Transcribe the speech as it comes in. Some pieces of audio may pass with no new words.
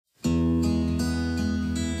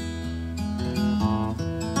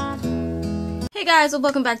Hey guys,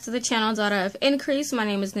 welcome back to the channel, Daughter of Increase. My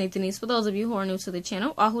name is Natalie. For those of you who are new to the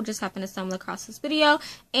channel or who just happen to stumble across this video,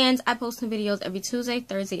 and I post new videos every Tuesday,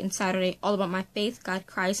 Thursday, and Saturday all about my faith, God,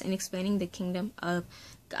 Christ, and explaining the kingdom of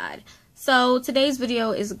God. So today's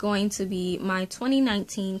video is going to be my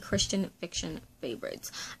 2019 Christian fiction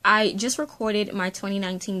favorites. I just recorded my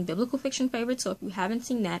 2019 biblical fiction favorites, so if you haven't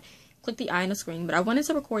seen that, click the eye on the screen. But I wanted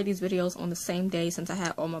to record these videos on the same day since I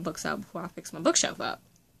had all my books out before I fixed my bookshelf up.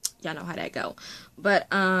 Y'all know how that go. But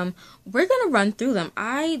we're gonna run through them.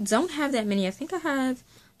 I don't have that many. I think I have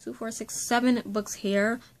 2, 4, 6, 7 books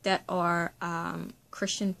here that are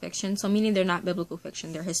Christian fiction, so meaning they're not biblical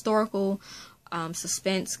fiction. They're historical,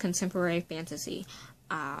 suspense, contemporary fantasy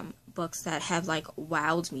books that have like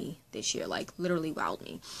wowed me this year, like literally wowed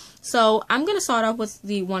me. So I'm gonna start off with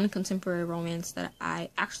the one contemporary romance that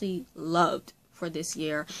I actually loved for this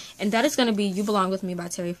year, and that is going to be You Belong With Me by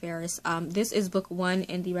Tari Faris. This is book 1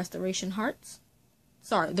 in the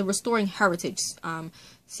the Restoring Heritage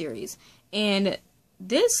series, and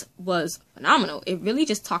this was phenomenal. It really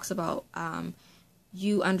just talks about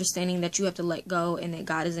you understanding that you have to let go and that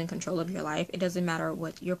God is in control of your life. It doesn't matter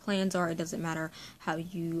what your plans are. It doesn't matter how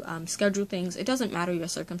you schedule things. It doesn't matter your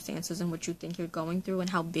circumstances and what you think you're going through and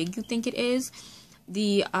how big you think it is.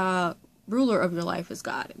 The ruler of your life is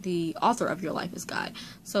God. The author of your life is God.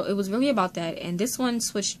 So it was really about that. And this one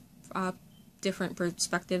switched different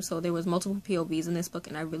perspectives. So there was multiple POVs in this book,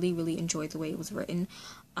 and I really enjoyed the way it was written.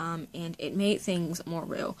 And it made things more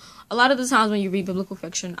real. A lot of the times when you read biblical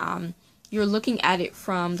fiction, you're looking at it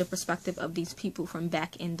from the perspective of these people from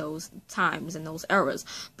back in those times and those eras.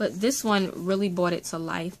 But this one really brought it to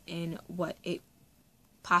life in what it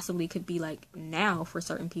possibly could be like now for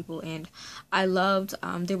certain people. And I loved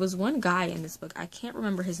there was one guy in this book, I can't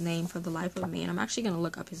remember his name for the life of me, and I'm actually gonna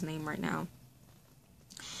look up his name right now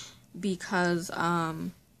because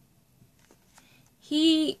I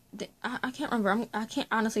can't remember. I can't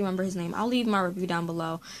honestly remember his name. I'll leave my review down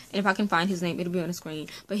below, and if I can find his name, it'll be on the screen.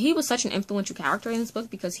 But he was such an influential character in this book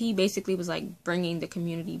because he basically was like bringing the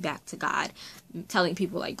community back to God, telling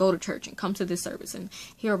people like go to church and come to this service and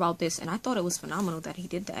hear about this. And I thought it was phenomenal that he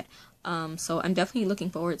did that. So I'm definitely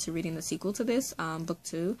looking forward to reading the sequel to this, book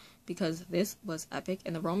 2, because this was epic.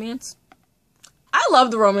 And the romance, I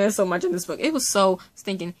love the romance so much in this book. It was so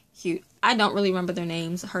stinking cute. I don't really remember their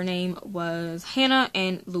names. Her name was Hannah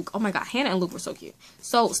and Luke. Oh my god, Hannah and Luke were so cute.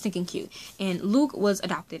 So stinking cute. And Luke was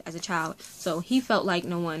adopted as a child, so he felt like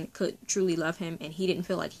no one could truly love him, and he didn't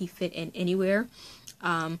feel like he fit in anywhere.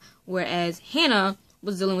 Whereas Hannah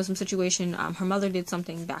was dealing with some situation. Her mother did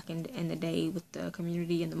something back in the day with the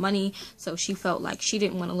community and the money, so she felt like she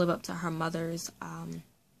didn't want to live up to her mother's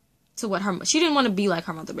she didn't want to be like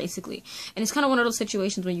her mother, basically. And it's kind of one of those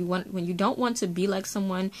situations when you don't want to be like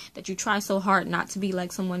someone, that you try so hard not to be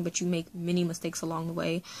like someone, but you make many mistakes along the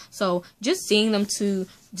way. So just seeing them two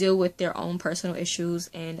deal with their own personal issues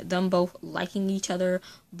and them both liking each other,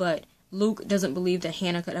 but Luke doesn't believe that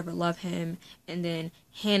Hannah could ever love him, and then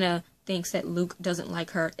Hannah thinks that Luke doesn't like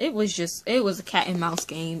her. It was a cat and mouse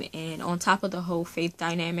game. And on top of the whole faith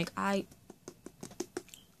dynamic,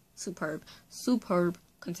 superb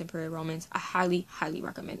contemporary romance. I highly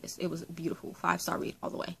recommend this. It was beautiful. 5-star read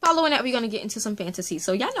all the way. Following that, we're gonna get into some fantasy.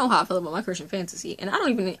 So y'all know how I feel about my Christian fantasy, and I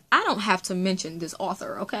don't have to mention this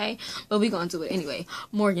author, okay? But we're gonna do it anyway.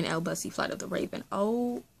 Morgan L. Busse, Flight of the Raven.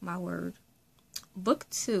 Oh my word. Book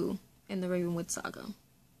 2 in the Ravenwood saga.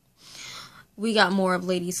 We got more of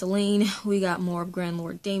Lady Selene. We got more of Grand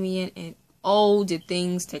Lord Damien, and oh, did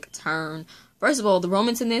things take a turn. First of all, the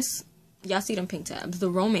romance in this, y'all see them pink tabs.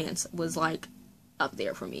 The romance was like up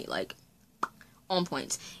there for me, like on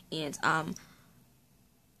point. And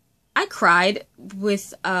I cried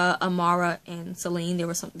with Amara and Selene. There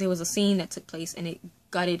was a scene that took place and it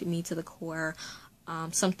gutted me to the core.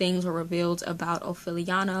 Some things were revealed about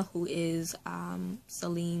Opheliana, who is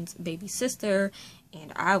Selene's baby sister,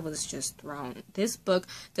 and I was just thrown. This book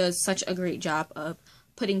does such a great job of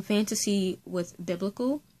putting fantasy with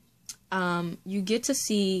biblical. You get to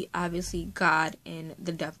see obviously God and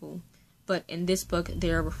the devil, but in this book,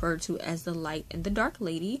 they're referred to as the light and the dark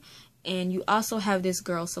lady. And you also have this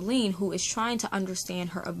girl, Selene, who is trying to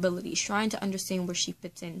understand her abilities, trying to understand where she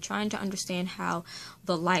fits in, trying to understand how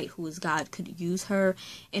the light, who is God, could use her,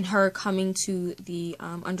 and her coming to the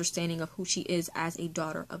understanding of who she is as a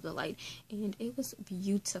daughter of the light. And it was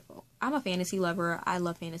beautiful. I'm a fantasy lover. I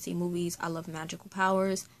love fantasy movies. I love magical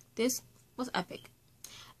powers. This was epic.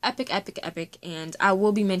 Epic. And I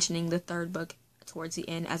will be mentioning the 3rd book towards the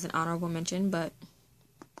end as an honorable mention, but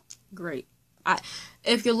great.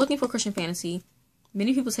 If you're looking for Christian fantasy,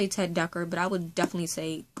 many people say Ted Dekker, but I would definitely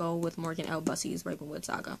say go with Morgan L. Busse's Ravenwood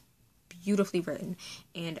Saga. beautifully written,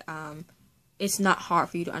 and it's not hard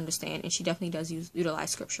for you to understand, and she definitely does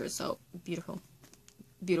utilize scripture, so beautiful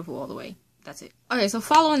all the way. That's it. Okay, so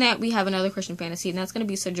following that, we have another Christian fantasy, and that's going to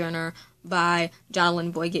be Sojourner by Janalyn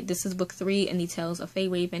Voigt. This is book 3 in the Tales of Fae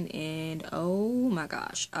Raven, and oh my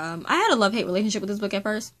gosh. I had a love-hate relationship with this book at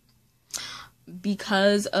first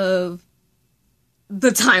because of the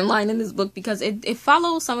timeline in this book, because it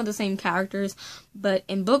follows some of the same characters, but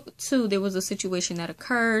in book 2, there was a situation that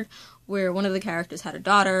occurred where one of the characters had a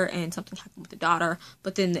daughter, and something happened with the daughter,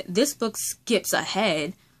 but then this book skips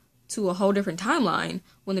ahead to a whole different timeline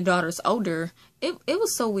when the daughter's older. It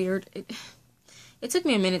was so weird. It took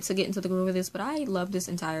me a minute to get into the groove of this, but I love this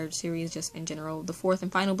entire series just in general. The 4th and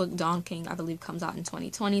final book, Dawn King, I believe comes out in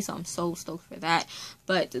 2020, so I'm so stoked for that.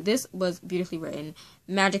 But this was beautifully written.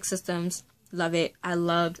 Magic systems, love it. I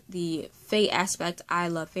loved the Fae aspect. I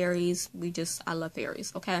love fairies. I love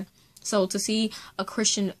fairies, okay? So to see a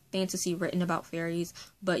Christian fantasy written about fairies,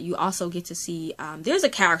 but you also get to see, there's a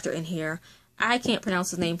character in here. I can't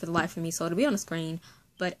pronounce his name for the life of me, so it'll be on the screen.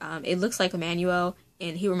 But it looks like Emmanuel,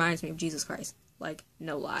 and he reminds me of Jesus Christ. Like,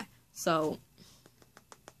 no lie. So,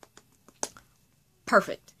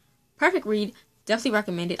 perfect. Perfect read. Definitely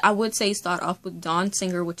recommend it. I would say start off with Dawn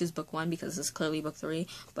Singer, which is book 1, because it's clearly book 3.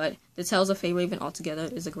 But The Tales of Fae Raven altogether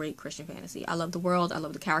is a great Christian fantasy. I love the world. I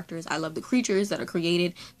love the characters. I love the creatures that are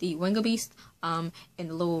created. The Wengabeast, and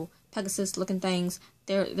the little Pegasus-looking things.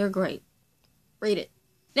 They're great. Read it.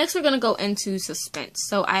 Next, we're going to go into suspense.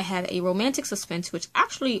 So I have a romantic suspense, which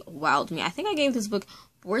actually wowed me. I think I gave this book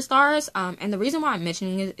 4 stars. And the reason why I'm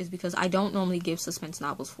mentioning it is because I don't normally give suspense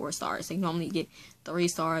novels 4 stars. They normally get 3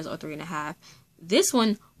 stars or 3.5. This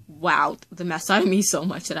one wowed the mess out of me so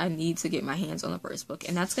much that I need to get my hands on the first book.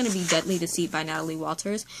 And that's going to be Deadly Deceit by Natalie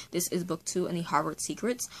Walters. This is book 2 in the Harvard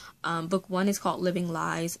Secrets. Book 1 is called Living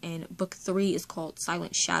Lies. And book 3 is called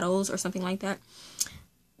Silent Shadows or something like that.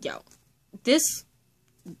 Yo, this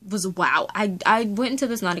was wow. I went into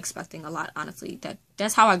this not expecting a lot, honestly.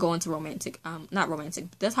 That's how I go into not romantic,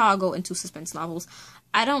 but that's how I go into suspense novels.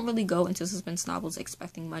 I don't really go into suspense novels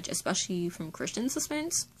expecting much, especially from Christian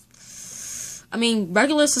suspense. I mean,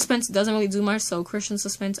 regular suspense doesn't really do much, so Christian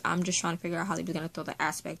suspense, I'm just trying to figure out how they're going to throw the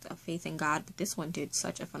aspect of faith in God, but this one did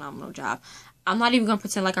such a phenomenal job. I'm not even going to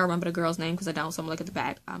pretend like I remember the girl's name, because I don't, so I'm going to look at the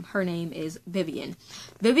back. Her name is Vivian.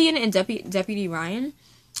 Vivian and Deputy Ryan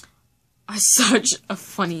are such a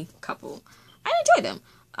funny couple. I enjoy them.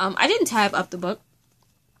 I didn't tab up the book.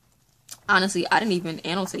 Honestly, I didn't even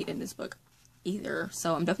annotate in this book either,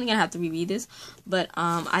 so I'm definitely going to have to reread this, but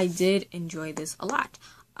I did enjoy this a lot.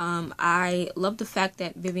 I love the fact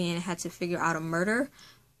that Vivian had to figure out a murder,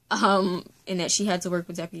 and that she had to work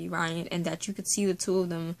with Deputy Ryan, and that you could see the two of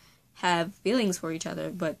them have feelings for each other,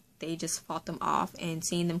 but they just fought them off, and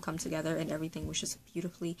seeing them come together and everything was just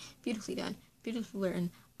beautifully done, beautifully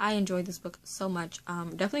written. I enjoyed this book so much.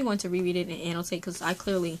 Definitely want to reread it and annotate, because I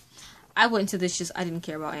went into this I didn't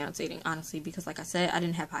care about annotating, honestly, because like I said, I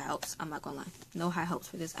didn't have high hopes. I'm not gonna lie. No high hopes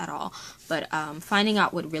for this at all. But finding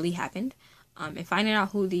out what really happened, and finding out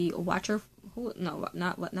who the Watcher, no,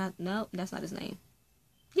 that's not his name.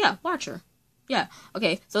 Yeah, Watcher. Yeah,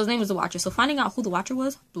 okay, so his name is the Watcher. So finding out who the Watcher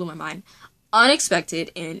was blew my mind.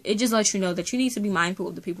 Unexpected, and it just lets you know that you need to be mindful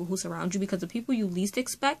of the people who surround you, because the people you least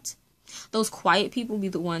expect, those quiet people, be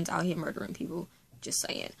the ones out here murdering people. Just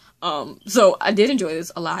saying. So I did enjoy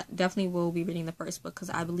this a lot. Definitely will be reading the first book,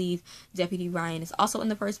 because I believe Deputy Ryan is also in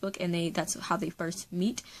the first book, and that's how they first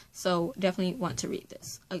meet. So definitely want to read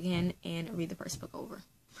this again and read the first book over.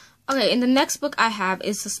 Okay, and the next book I have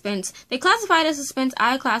is suspense. They classify it as suspense.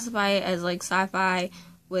 I classify it as like sci-fi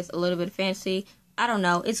with a little bit of fantasy. I don't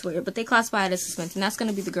know, it's weird, but they classify it as suspense, and that's going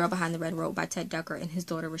to be The Girl Behind the Red Robe by Ted Dekker and his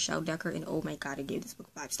daughter Rachelle Dekker, and oh my god, I gave this book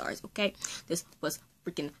 5 stars, okay? This was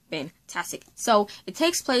freaking fantastic. So, it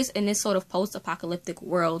takes place in this sort of post-apocalyptic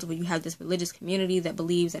world where you have this religious community that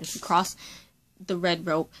believes that if you cross the red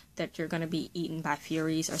rope, that you're going to be eaten by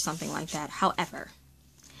furies or something like that. However,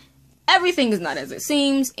 everything is not as it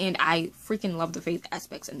seems, and I freaking love the faith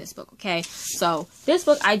aspects in this book, okay? So, this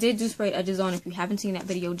book, I did do sprayed edges on. If you haven't seen that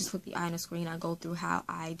video, just click the eye on the screen. I go through how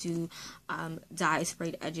I do dye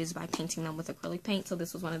sprayed edges by painting them with acrylic paint. So,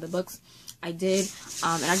 this was one of the books I did,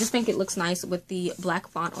 and I just think it looks nice with the black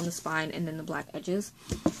font on the spine and then the black edges.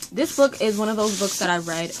 This book is one of those books that I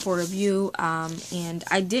read for review, and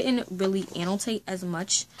I didn't really annotate as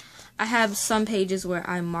much. I have some pages where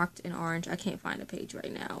I marked in orange. I can't find a page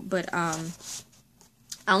right now. But I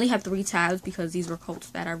only have 3 tabs because these were quotes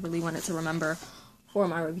that I really wanted to remember for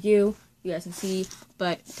my review. You guys can see.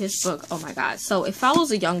 But this book, oh my god. So it follows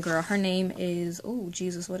a young girl. Her name is, oh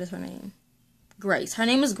Jesus, what is her name? Grace. Her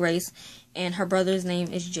name is Grace, and her brother's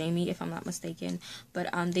name is Jamie, if I'm not mistaken. But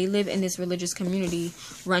they live in this religious community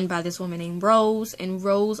run by this woman named Rose, and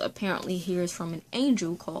Rose apparently hears from an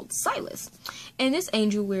angel called Silas. And this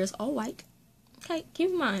angel wears all white. Okay, keep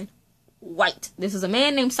in mind, white. This is a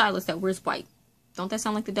man named Silas that wears white. Don't that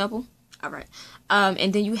sound like the devil? All right.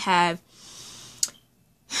 And then you have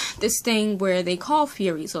this thing where they call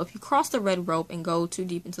Furies. So if you cross the red rope and go too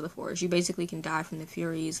deep into the forest, you basically can die from the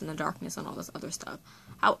Furies and the darkness and all this other stuff.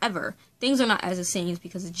 However, things are not as it seems,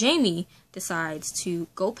 because Jamie decides to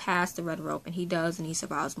go past the red rope, and he does, and he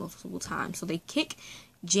survives multiple times. So they kick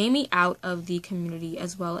Jamie out of the community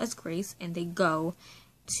as well as Grace, and they go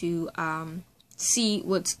to see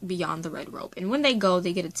what's beyond the red rope. And when they go,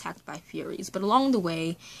 they get attacked by Furies. But along the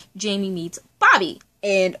way, Jamie meets Bobby.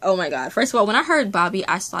 And oh my god, first of all, when I heard Bobby,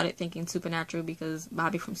 I started thinking Supernatural, because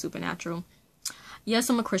Bobby from Supernatural. Yes,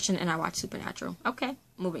 I'm a Christian and I watch Supernatural. Okay,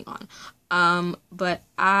 moving on. But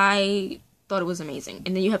I thought it was amazing.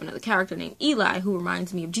 And then you have another character named Eli, who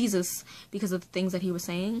reminds me of Jesus because of the things that he was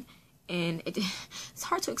saying. And it's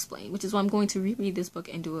hard to explain, which is why I'm going to reread this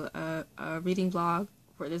book and do a reading vlog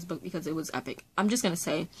for this book, because it was epic. I'm just gonna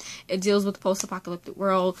say it deals with the post-apocalyptic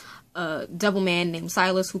world, a devil man named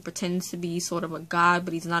Silas who pretends to be sort of a god,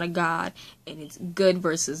 but he's not a god, and it's good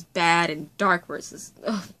versus bad and dark versus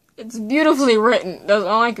it's beautifully written. That's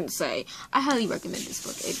all I can say. I highly recommend this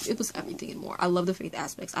book. It was everything and more. I love the faith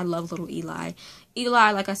aspects. I love little Eli.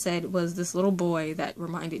 Eli, like I said, was this little boy that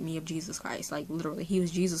reminded me of Jesus Christ. Like, literally, he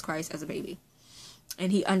was Jesus Christ as a baby.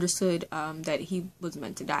 And he understood that he was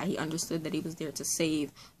meant to die. He understood that he was there to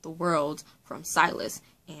save the world from Silas.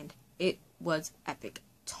 And it was epic.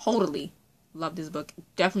 Totally love this book.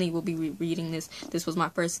 Definitely will be rereading this. This was my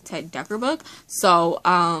first Ted Dekker book. So,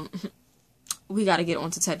 we got to get on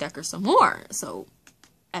to Ted Dekker some more. So,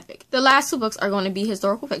 epic. The last two books are going to be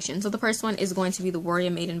historical fiction. So the first one is going to be The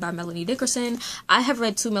Warrior Maiden by Melanie Dickerson. I have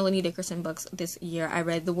read 2 Melanie Dickerson books this year. I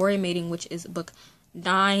read The Warrior Maiden, which is book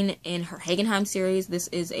 9 in her Hagenheim series. This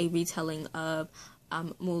is a retelling of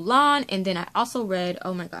Mulan. And then I also read,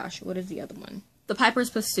 oh my gosh, what is the other one? The Piper's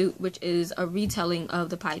Pursuit, which is a retelling of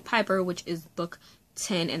The Pied Piper, which is book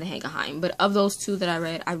 10 in the Hagenheim. But of those 2 that I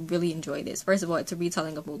read, I really enjoyed this. First of all, it's a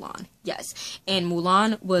retelling of Mulan. Yes. And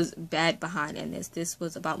Mulan was bad behind in this. This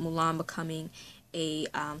was about Mulan becoming a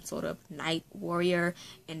sort of knight warrior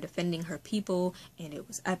and defending her people, and it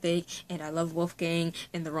was epic. And I love Wolfgang,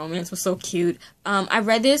 and the romance was so cute. I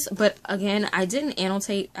read this, but again, I didn't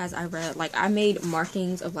annotate as I read. Like, I made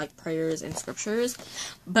markings of like prayers and scriptures,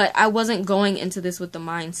 but I wasn't going into this with the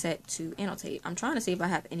mindset to annotate. I'm trying to see if I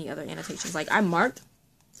have any other annotations. Like, I marked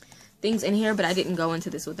things in here, but I didn't go into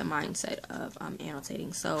this with the mindset of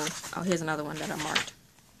annotating. So, oh, here's another one that I marked,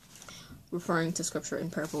 referring to scripture in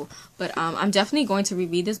purple. But I'm definitely going to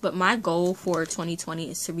reread this, but my goal for 2020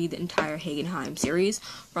 is to read the entire Hagenheim series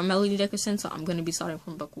from Melanie Dickerson. So I'm going to be starting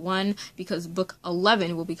from book 1, because book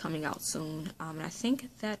 11 will be coming out soon. And I think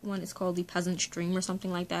that one is called The Peasant's Dream or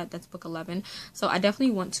something like that. That's book 11. So I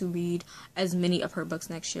definitely want to read as many of her books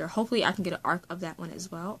next year. Hopefully I can get an arc of that one as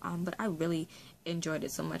well. But I really enjoyed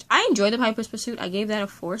it so much. I enjoyed The Piper's Pursuit. I gave that a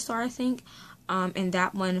 4-star, I think. And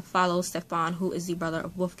that one follows Stefan, who is the brother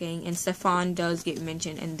of Wolfgang. And Stefan does get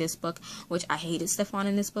mentioned in this book, which I hated Stefan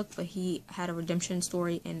in this book, but he had a redemption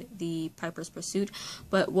story in The Piper's Pursuit.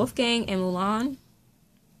 But Wolfgang and Mulan,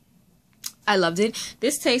 I loved it.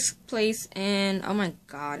 This takes place in, oh my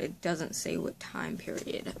god, it doesn't say what time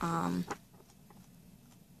period.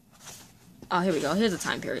 Oh, here we go. Here's the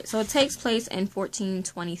time period. So it takes place in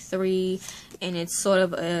 1423, and it's sort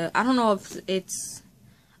of a, I don't know if it's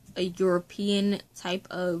a European type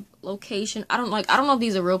of location. I don't know if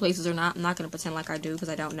these are real places or not. I'm not going to pretend like I do, because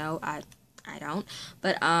I don't know. I don't.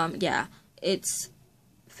 But yeah, it's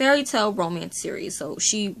fairy tale romance series. So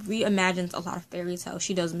she reimagines a lot of fairy tales.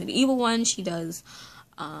 She does medieval ones. She does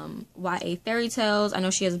YA fairy tales. I know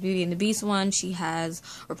she has a Beauty and the Beast one. She has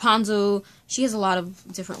Rapunzel. She has a lot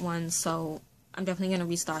of different ones. So I'm definitely going to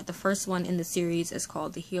restart. The first one in the series is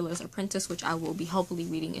called The Healer's Apprentice, which I will be hopefully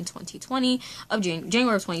reading in 2020,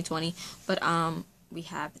 January of 2020. But we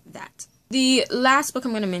have that. The last book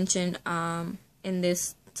I'm going to mention in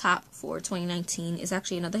this top for 2019 is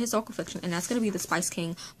actually another historical fiction, and that's going to be The Spice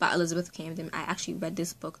King by Elizabeth Camden. I actually read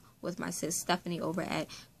this book with my sis Stephanie over at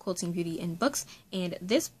Quilting Beauty and Books, and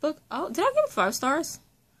this book, oh, did I give it 5 stars?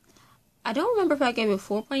 I don't remember if I gave it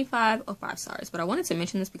 4.5 or 5 stars, but I wanted to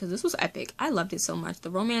mention this because this was epic. I loved it so much.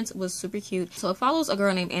 The romance was super cute. So it follows a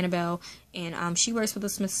girl named Annabelle, and she works for the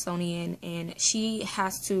Smithsonian, and she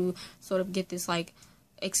has to sort of get this like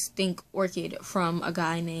extinct orchid from a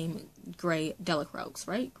guy named Gray Delacroix,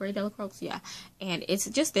 right? Gray Delacroix, yeah. And it's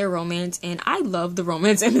just their romance, and I love the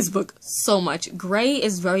romance in this book so much. Gray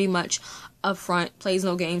is very much upfront, plays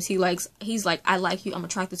no games. He's like, I like you, I'm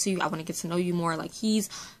attracted to you, I want to get to know you more. Like, he's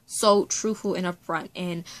so truthful and upfront,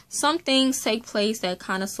 and some things take place that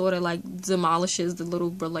kind of sort of like demolishes the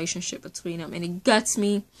little relationship between them, and it guts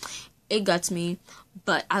me,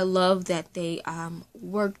 but I love that they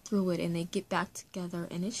work through it and they get back together,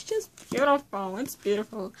 and it's just beautiful. It's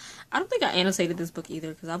beautiful. I don't think I annotated this book either,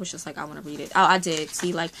 because I was just like, I want to read it. Oh, I did.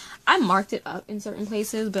 See, like, I marked it up in certain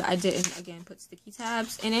places, but I didn't, again, put sticky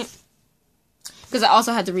tabs in it, because I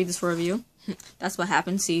also had to read this for review. That's what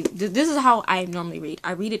happened. See, this is how I normally read.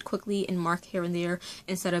 I read it quickly and mark here and there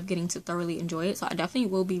instead of getting to thoroughly enjoy it. So I definitely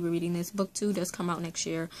will be rereading this. Book 2 does come out next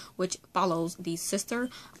year, which follows the sister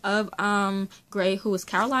of Gray, who is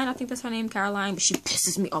Caroline. I think that's her name, Caroline. But she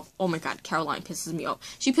pisses me off. Oh my god, Caroline pisses me off.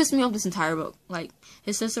 She pissed me off this entire book. Like,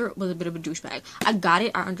 his sister was a bit of a douchebag. I got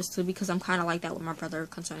it. I understood, because I'm kind of like that with my brother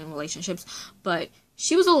concerning relationships. But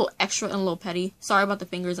she was a little extra and a little petty. Sorry about the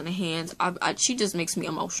fingers and the hands. She just makes me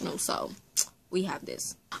emotional, so we have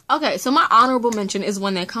this. Okay, so my honorable mention is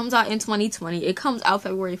one that comes out in 2020. It comes out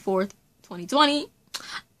February 4th, 2020.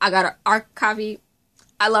 I got an ARC copy.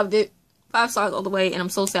 I loved it. 5 stars all the way, and I'm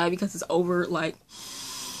so sad because it's over. Like,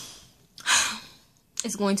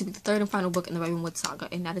 it's going to be the 3rd and final book in the Ravenwood saga,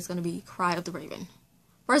 and that is going to be Cry of the Raven.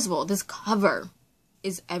 First of all, this cover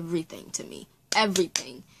is everything to me.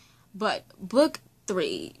 Everything. But book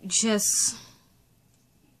 3, just,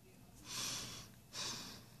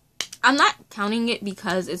 I'm not counting it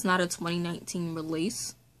because it's not a 2019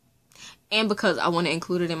 release, and because I want to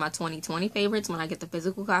include it in my 2020 favorites when I get the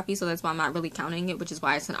physical copy, so that's why I'm not really counting it, which is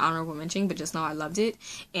why it's an honorable mention. But just know I loved it,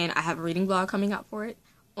 and I have a reading vlog coming out for it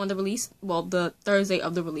on the release, well, the Thursday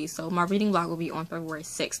of the release. So my reading vlog will be on February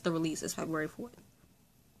 6th. The release is February 4th.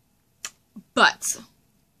 But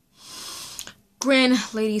Grand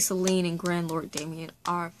Lady Selene and Grand Lord Damien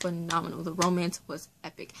are phenomenal. The romance was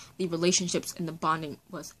epic. The relationships and the bonding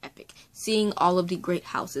was epic. Seeing all of the great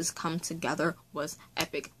houses come together was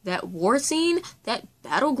epic. That war scene, that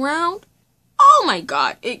battleground, oh my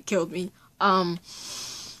god, it killed me. One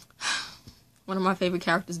of my favorite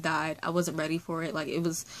characters died. I wasn't ready for it. Like, it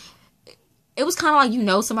was kind of like, you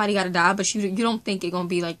know, somebody gotta die, but you don't think it's gonna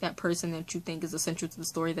be like that person that you think is essential to the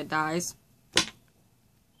story that dies.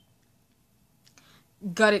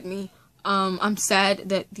 Gutted me. I'm sad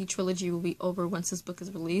that the trilogy will be over once this book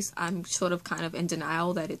is released. I'm sort of kind of in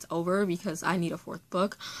denial that it's over, because I need a 4th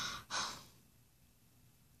book.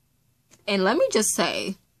 And let me just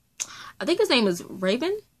say, I think his name is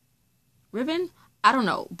Riven? I don't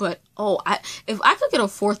know, but if I could get a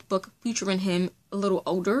 4th book featuring him a little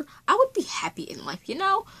older, I would be happy in life, you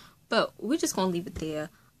know? But we're just gonna leave it there.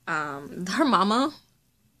 Her mother,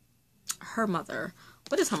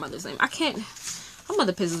 what is her mother's name? Her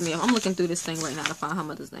mother pisses me off. I'm looking through this thing right now to find her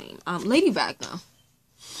mother's name. Lady Ragnar.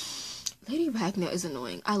 Lady Ragnar is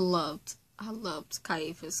annoying. I loved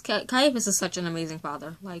Caiaphas. Caiaphas is such an amazing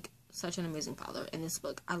father. Like, such an amazing father in this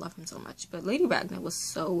book. I love him so much. But Lady Ragnar was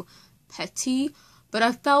so petty. But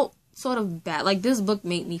I felt sort of bad. Like, this book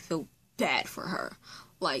made me feel bad for her.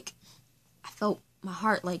 Like, I felt my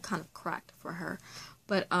heart, like, kind of cracked for her.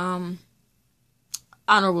 But, honorable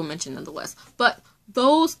mention nonetheless. But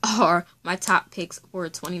those are my top picks for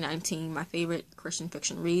 2019, my favorite Christian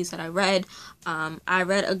fiction reads that I read. I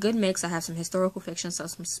read a good mix. I have some historical fiction,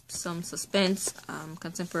 some suspense,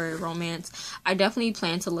 contemporary romance. I definitely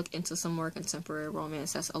plan to look into some more contemporary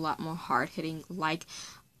romance that's a lot more hard-hitting, like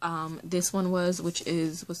this one was, which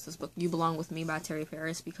is, what's this book? You Belong With Me by Tari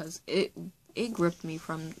Faris, because it gripped me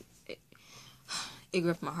it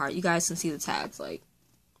gripped my heart. You guys can see the tabs, like,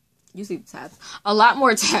 you see the tabs. A lot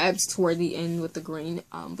more tabs toward the end with the green.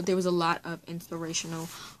 But there was a lot of inspirational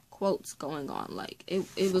quotes going on. Like,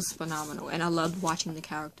 it was phenomenal. And I loved watching the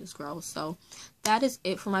characters grow. So, that is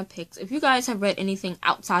it for my picks. If you guys have read anything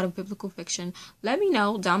outside of biblical fiction, let me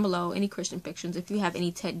know down below. Any Christian fictions. If you have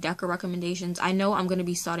any Ted Dekker recommendations. I know I'm going to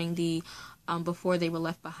be starting the Before They Were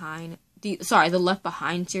Left Behind. The Left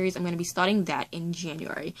Behind series. I'm going to be starting that in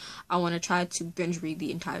January. I want to try to binge read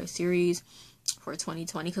the entire series for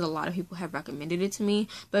 2020, because a lot of people have recommended it to me.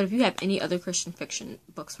 But if you have any other Christian fiction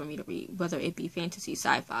books for me to read, whether it be fantasy,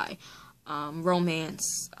 sci-fi,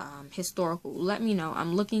 romance, historical, let me know.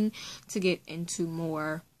 I'm looking to get into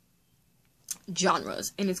more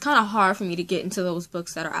genres, and it's kind of hard for me to get into those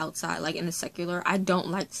books that are outside, like in the secular. I don't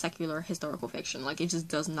like secular historical fiction. Like, it just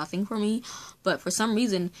does nothing for me. But for some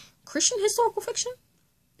reason, Christian historical fiction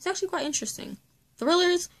is actually quite interesting.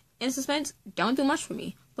 Thrillers and suspense don't do much for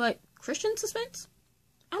me, but Christian suspense,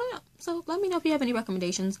 I don't know. So let me know if you have any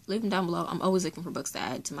recommendations. Leave them down below. I'm always looking for books to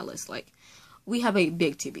add to my list. Like, we have a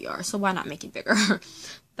big TBR, so why not make it bigger?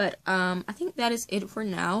 But I think that is it for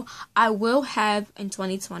now. I will have in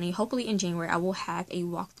 2020, hopefully in January, I will have a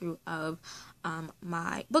walkthrough of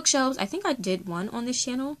my bookshelves. I think I did one on this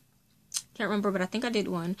channel. Can't remember, but I think I did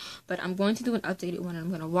one. But I'm going to do an updated one, and I'm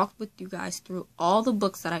going to walk with you guys through all the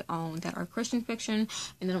books that I own that are Christian fiction,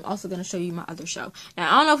 and then I'm also going to show you my other show.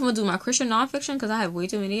 Now, I don't know if I'm going to do my Christian nonfiction, because I have way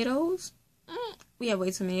too many of those. We have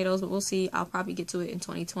way too many of those, but we'll see. I'll probably get to it in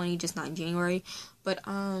 2020, just not in January. But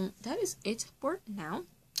that is it for now.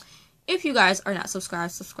 If you guys are not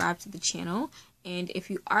subscribed, subscribe to the channel. And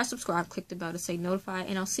if you are subscribed, click the bell to stay notified.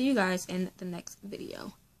 And I'll see you guys in the next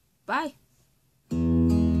video. Bye.